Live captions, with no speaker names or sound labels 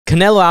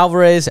Canelo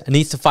Alvarez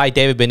needs to fight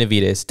David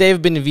Benavidez.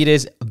 David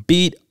Benavidez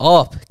beat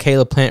up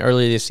Caleb Plant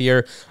earlier this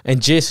year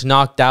and just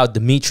knocked out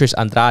Demetrius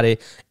Andrade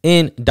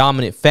in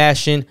dominant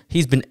fashion.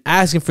 He's been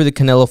asking for the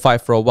Canelo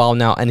fight for a while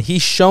now, and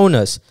he's shown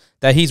us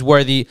that he's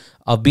worthy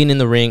of being in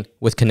the ring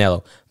with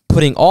Canelo.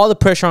 Putting all the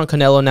pressure on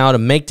Canelo now to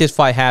make this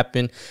fight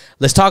happen.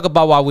 Let's talk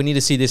about why we need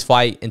to see this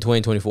fight in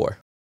 2024.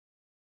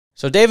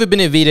 So David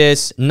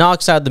Benavidez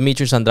knocks out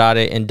Demetrius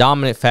Andrade in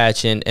dominant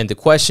fashion, and the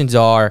questions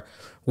are,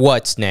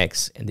 what's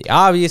next? And the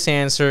obvious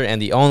answer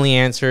and the only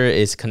answer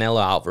is Canelo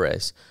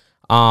Alvarez.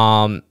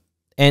 And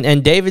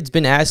David's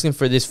been asking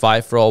for this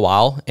fight for a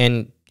while,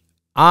 and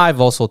I've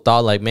also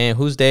thought, like, man,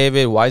 who's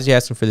David? Why is he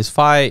asking for this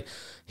fight?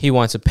 He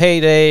wants a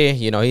payday.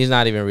 You know, he's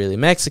not even really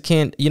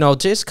Mexican. You know,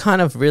 just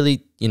kind of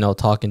really, you know,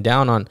 talking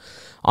down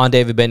on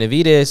David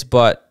Benavidez.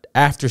 But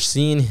after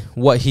seeing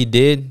what he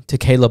did to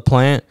Caleb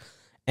Plant,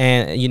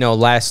 and, you know,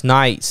 last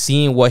night,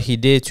 seeing what he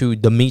did to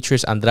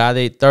Demetrius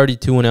Andrade,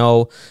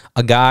 32-0,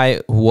 a guy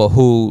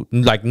who,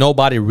 like,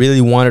 nobody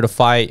really wanted to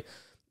fight,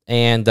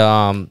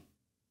 and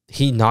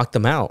he knocked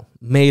him out,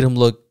 made him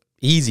look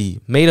easy,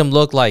 made him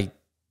look like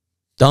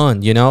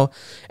done, you know?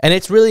 And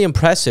it's really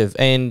impressive,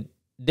 and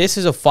this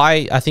is a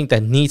fight, I think,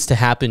 that needs to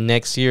happen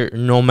next year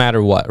no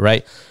matter what,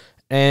 right?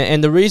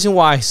 And the reason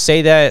why I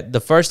say that,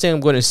 the first thing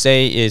I'm going to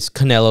say is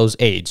Canelo's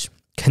age.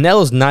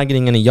 Canelo's not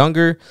getting any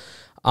younger.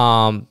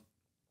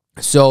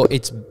 So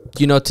it's,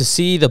 you know, to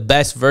see the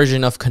best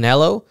version of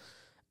Canelo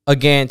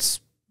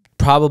against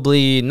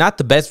probably not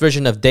the best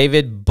version of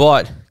David,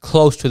 but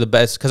close to the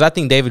best, because I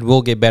think David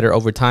will get better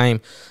over time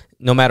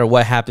no matter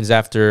what happens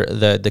after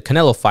the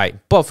Canelo fight.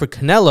 But for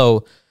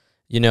Canelo,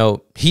 you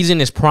know, he's in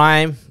his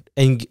prime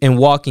and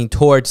walking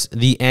towards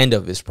the end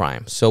of his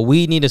prime. So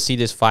we need to see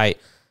this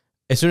fight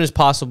as soon as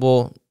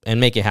possible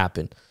and make it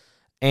happen.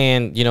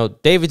 And, you know,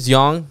 David's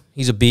young.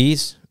 He's a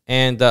beast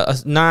and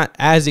not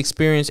as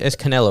experienced as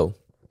Canelo.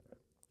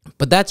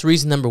 But that's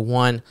reason number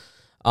one,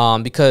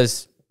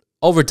 because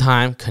over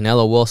time,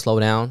 Canelo will slow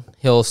down.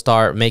 He'll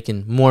start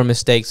making more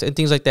mistakes and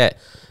things like that.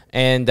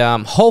 And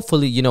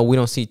hopefully, you know, we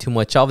don't see too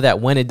much of that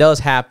when it does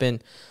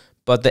happen.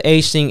 But the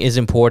age thing is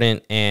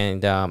important.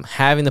 And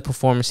having the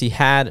performance he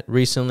had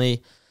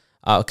recently,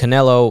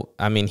 Canelo,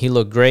 I mean, he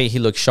looked great. He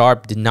looked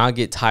sharp, did not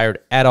get tired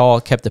at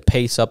all, kept the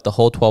pace up the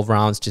whole 12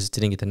 rounds, just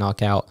didn't get the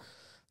knockout.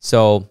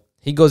 So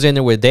he goes in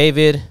there with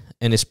David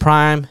in his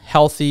prime,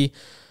 healthy.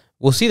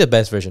 We'll see the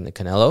best version of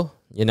Canelo,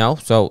 you know.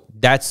 So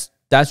that's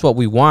what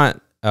we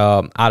want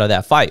out of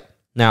that fight.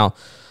 Now,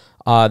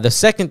 the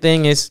second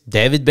thing is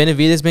David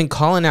Benavidez has been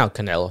calling out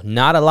Canelo.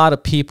 Not a lot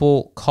of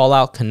people call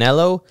out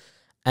Canelo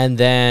and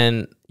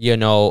then, you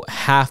know,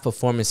 have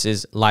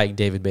performances like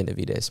David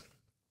Benavidez.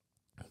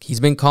 He's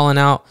been calling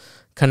out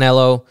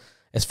Canelo.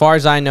 As far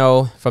as I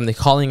know, from the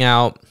calling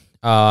out,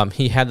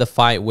 he had the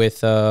fight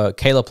with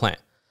Caleb Plant.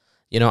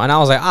 You know, and I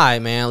was like, all right,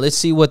 man, let's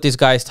see what this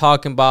guy's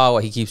talking about.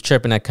 He keeps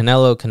chirping at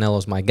Canelo.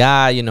 Canelo's my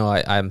guy. You know,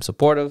 I'm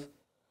supportive.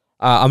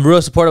 I'm real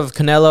supportive of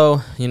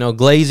Canelo, you know,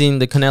 glazing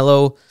the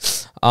Canelo,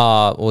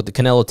 with the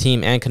Canelo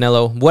team and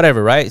Canelo,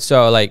 whatever, right?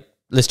 So, like,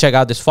 let's check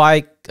out this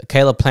fight.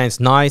 Caleb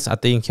Plant's nice. I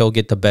think he'll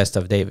get the best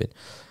of David.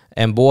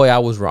 And, boy, I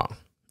was wrong.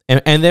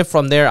 And then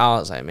from there, I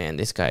was like, man,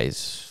 this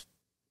guy's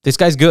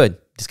good.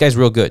 This guy's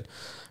real good.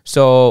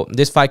 So,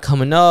 this fight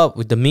coming up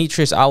with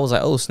Demetrius, I was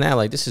like, oh, snap,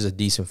 like, this is a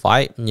decent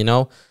fight, you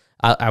know.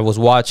 I was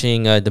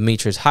watching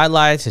Demetrius'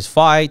 highlights, his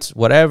fights,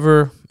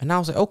 whatever. And I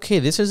was like, okay,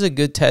 this is a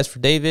good test for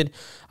David.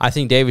 I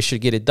think David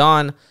should get it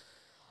done.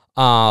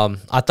 I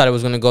thought it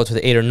was going to go to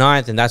the 8th or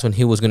 9th, and that's when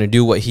he was going to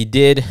do what he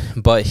did.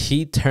 But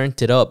he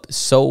turned it up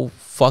so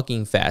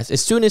fucking fast.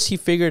 As soon as he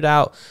figured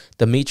out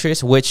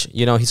Demetrius, which,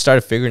 you know, he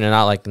started figuring it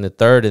out like in the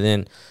 3rd and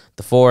then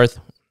the 4th.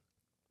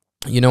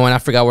 You know, and I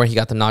forgot where he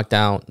got the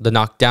knockdown. The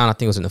knockdown, I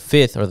think it was in the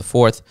 5th or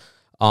the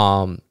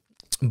 4th.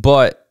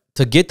 But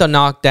to get the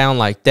knockdown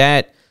like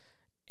that,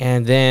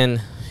 and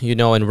then, you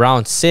know, in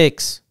round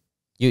 6,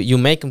 you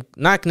make him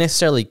not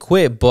necessarily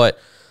quit, but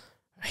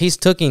he's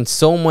taking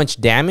so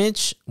much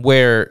damage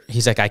where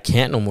he's like, I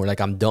can't no more. Like,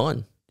 I'm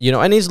done. You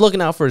know, and he's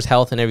looking out for his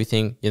health and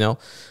everything, you know.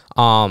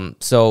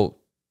 So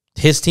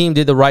his team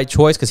did the right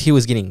choice because he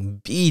was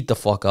getting beat the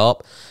fuck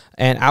up.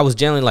 And I was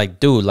generally like,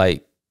 dude,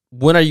 like,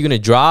 when are you going to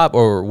drop,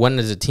 or when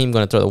is the team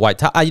going to throw the white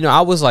tie? You know,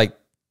 I was like,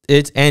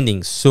 it's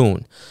ending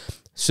soon.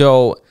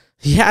 So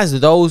he has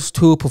those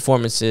two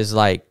performances,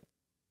 like,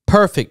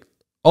 perfect,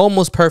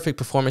 almost perfect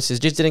performances.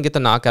 Just didn't get the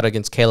knockout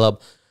against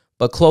Caleb,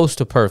 but close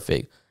to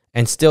perfect.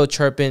 And still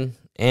chirping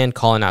and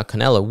calling out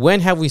Canelo. When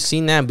have we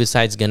seen that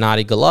besides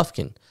Gennady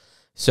Golovkin?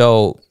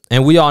 So,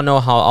 and we all know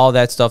how all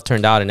that stuff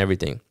turned out and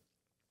everything.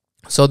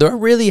 So there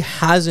really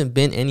hasn't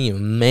been any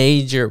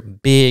major,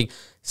 big,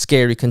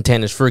 scary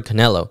contenders for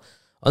Canelo.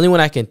 Only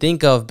one I can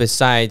think of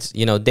besides,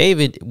 you know,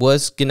 David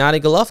was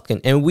Gennady Golovkin.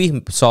 And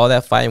we saw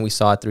that fight, and we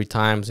saw it 3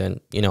 times, and,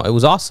 you know, it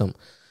was awesome.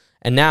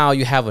 And now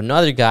you have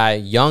another guy,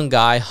 young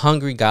guy,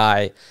 hungry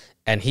guy,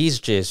 and he's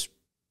just,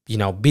 you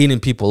know,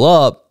 beating people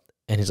up.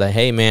 And he's like,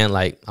 hey, man,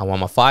 like, I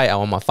want my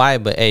fight.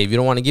 But, hey, if you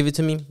don't want to give it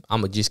to me, I'm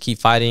going to just keep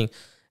fighting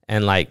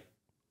and, like,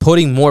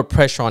 putting more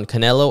pressure on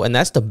Canelo, and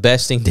that's the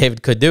best thing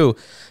David could do.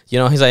 You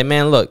know, he's like,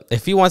 man, look,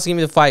 if he wants to give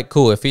me the fight,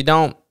 cool. If he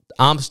don't,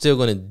 I'm still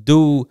going to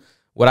do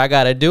what I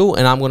got to do,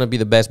 and I'm going to be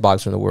the best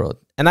boxer in the world.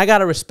 And I got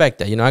to respect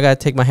that. You know, I got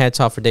to take my hats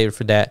off for David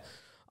for that.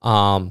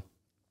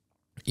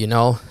 You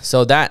know,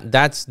 so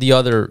that's the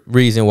other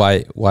reason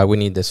why we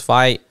need this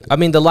fight. I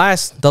mean, the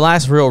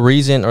last real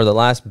reason, or the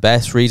last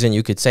best reason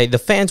you could say, the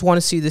fans want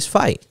to see this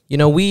fight. You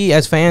know, we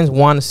as fans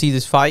want to see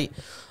this fight.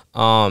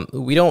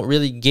 We don't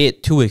really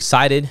get too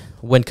excited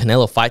when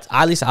Canelo fights.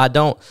 At least I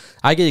don't.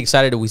 I get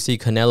excited when we see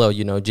Canelo,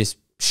 you know, just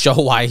show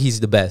why he's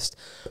the best.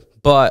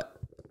 But,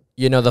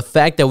 you know, the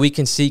fact that we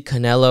can see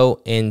Canelo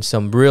in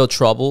some real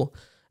trouble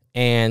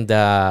and,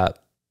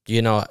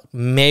 you know,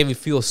 maybe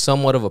feel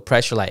somewhat of a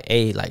pressure like,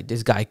 hey, like,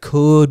 this guy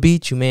could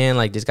beat you, man.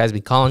 Like, this guy's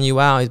been calling you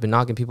out. He's been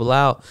knocking people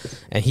out.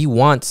 And he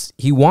wants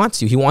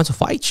you. He wants to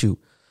fight you.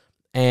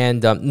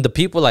 And the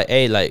people like,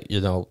 hey, like, you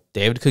know,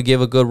 David could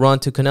give a good run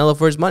to Canelo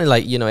for his money.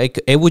 Like, you know,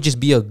 it would just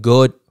be a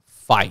good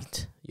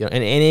fight. You know,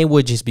 and it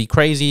would just be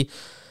crazy.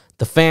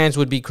 The fans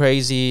would be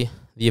crazy.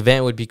 The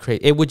event would be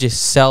crazy. It would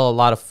just sell a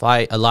lot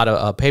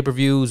of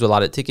pay-per-views, a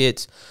lot of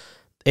tickets.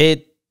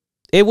 It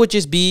would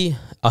just be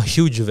a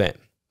huge event.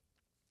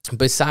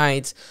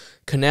 Besides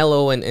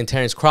Canelo and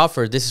Terence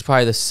Crawford, this is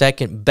probably the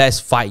second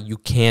best fight you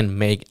can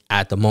make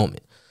at the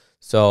moment.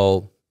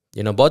 So,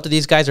 you know, both of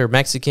these guys are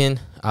Mexican.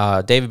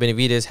 David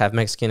Benavidez have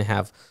Mexican,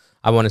 have,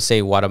 I want to say,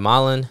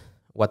 Guatemalan,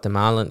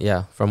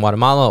 yeah, from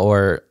Guatemala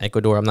or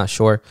Ecuador, I'm not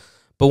sure.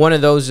 But one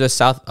of those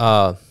South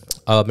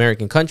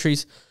American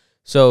countries.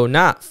 So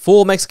not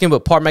full Mexican,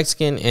 but part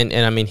Mexican. And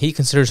I mean, he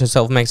considers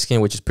himself Mexican,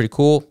 which is pretty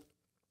cool.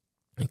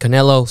 And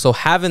Canelo. So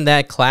having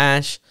that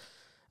clash,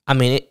 I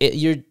mean,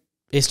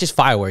 it's just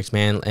fireworks,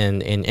 man.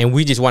 And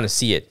we just want to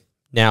see it.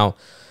 Now,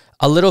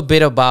 a little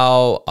bit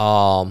about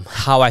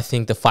how I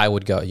think the fight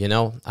would go, you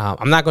know.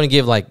 I'm not going to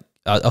give like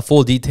a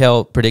full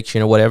detailed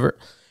prediction or whatever.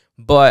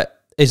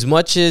 But as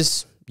much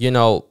as, you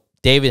know,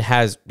 David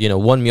has, you know,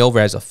 won me over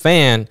as a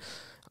fan,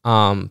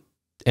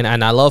 and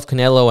I love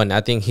Canelo, and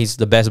I think he's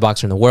the best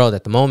boxer in the world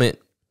at the moment.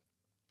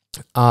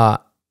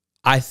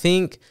 I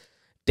think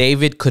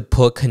David could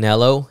put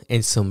Canelo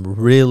in some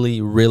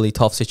really, really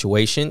tough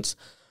situations,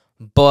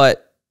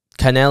 but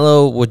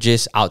Canelo would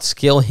just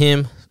outskill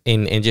him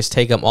and just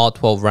take him all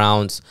 12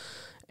 rounds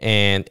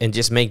and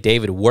just make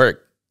David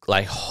work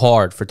like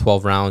hard for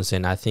 12 rounds.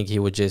 And I think he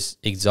would just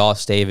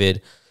exhaust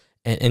David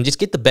and just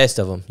get the best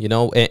of him, you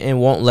know, and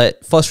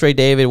won't frustrate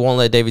David, won't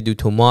let David do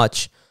too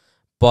much.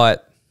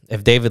 But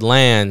if David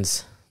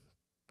lands,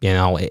 you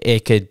know, he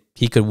could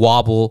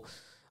wobble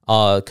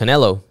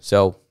Canelo.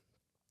 So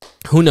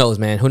who knows,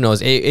 man? Who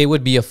knows? It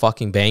would be a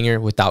fucking banger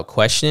without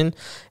question.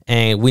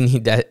 And we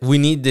need that. We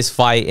need this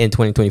fight in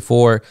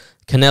 2024.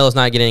 Canelo's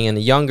not getting any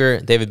younger.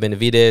 David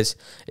Benavidez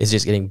is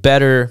just getting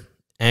better.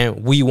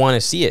 And we want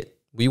to see it.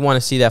 We want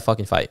to see that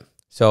fucking fight.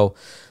 So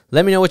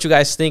let me know what you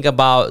guys think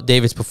about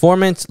David's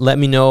performance. Let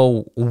me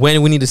know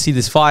when we need to see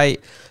this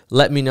fight.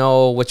 Let me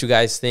know what you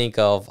guys think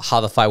of how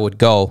the fight would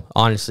go.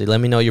 Honestly,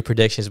 let me know your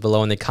predictions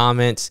below in the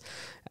comments.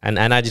 And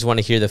I just want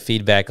to hear the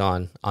feedback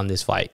on this fight.